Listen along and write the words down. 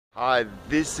Hi,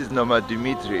 this is Nomad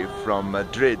Dimitri from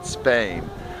Madrid, Spain.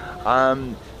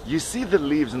 You see the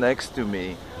leaves next to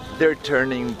me, they're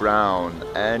turning brown,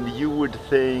 and you would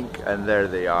think, and there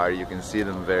they are, you can see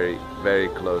them very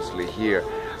closely here,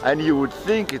 and you would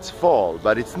think it's fall,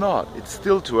 but it's not. It's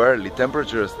still too early,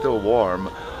 temperature is still warm,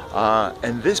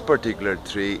 and this particular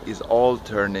tree is all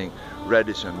turning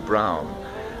reddish and brown.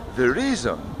 The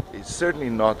reason is certainly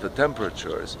not the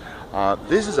temperatures.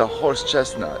 This is a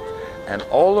horse-chestnut. And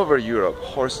all over Europe,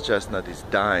 horse-chestnut is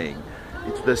dying.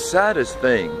 It's the saddest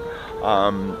thing,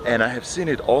 and I have seen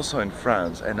it also in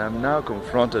France, and I'm now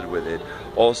confronted with it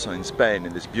also in Spain,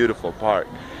 in this beautiful park.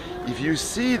 If you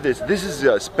see this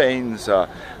is Spain's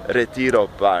Retiro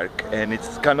Park, and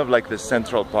it's kind of like the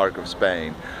central park of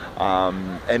Spain.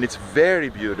 And it's very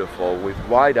beautiful, with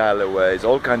wide alleyways,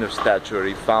 all kind of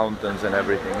statuary, fountains and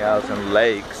everything else, and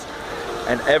lakes.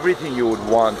 And everything you would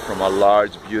want from a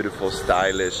large, beautiful,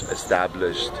 stylish,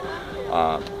 established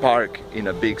park in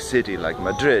a big city like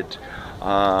Madrid.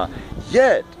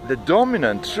 Yet the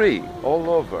dominant tree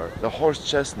all over, the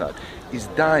horse-chestnut, is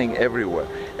dying everywhere.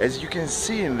 As you can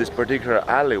see in this particular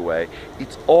alleyway,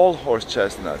 it's all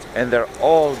horse-chestnuts, and they're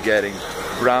all getting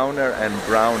browner and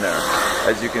browner,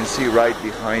 as you can see right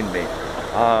behind me.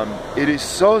 It is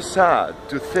so sad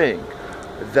to think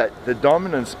that the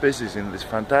dominant species in this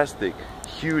fantastic,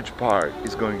 huge park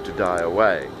is going to die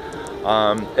away.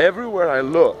 Everywhere I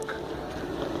look,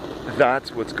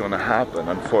 that's what's going to happen,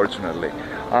 unfortunately.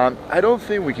 I don't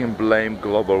think we can blame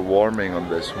global warming on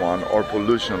this one, or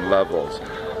pollution levels.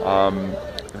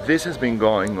 This has been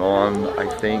going on, I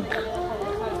think,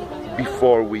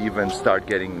 before we even start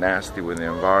getting nasty with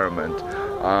the environment.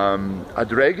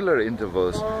 At regular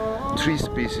intervals, tree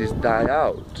species die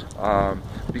out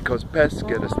because pests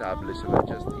get established and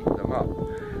they just eat them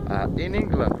up. In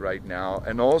England right now,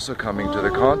 and also coming to the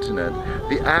continent,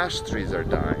 the ash trees are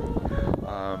dying,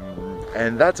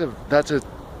 and that's a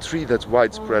tree that's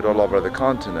widespread all over the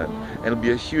continent, and it'll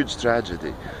be a huge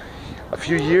tragedy. A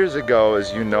few years ago,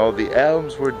 as you know, the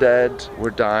elms were dead,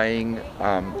 were dying,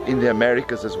 in the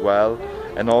Americas as well,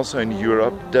 and also in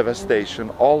Europe, devastation,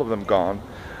 all of them gone.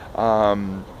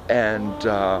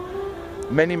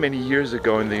 Many years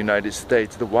ago in the United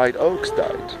States, the white oaks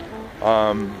died.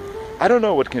 I don't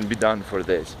know what can be done for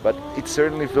this, but it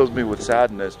certainly fills me with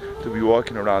sadness to be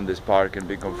walking around this park and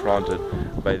be confronted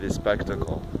by this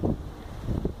spectacle,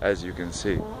 as you can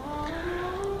see.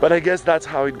 But I guess that's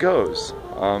how it goes.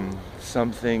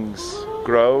 Some things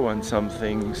grow and some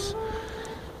things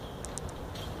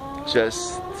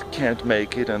just can't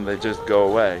make it and they just go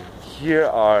away. Here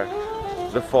are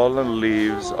the fallen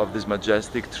leaves of these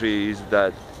majestic trees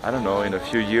that, I don't know, in a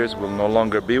few years will no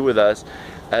longer be with us,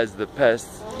 as the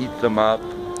pests eat them up,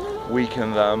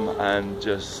 weaken them, and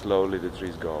just slowly the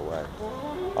trees go away.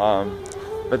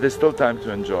 But there's still time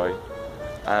to enjoy,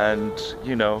 and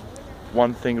you know,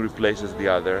 one thing replaces the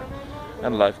other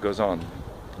and life goes on.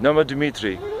 Nomad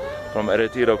Dimitri from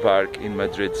Retiro Park in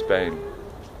Madrid, Spain.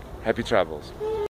 Happy travels.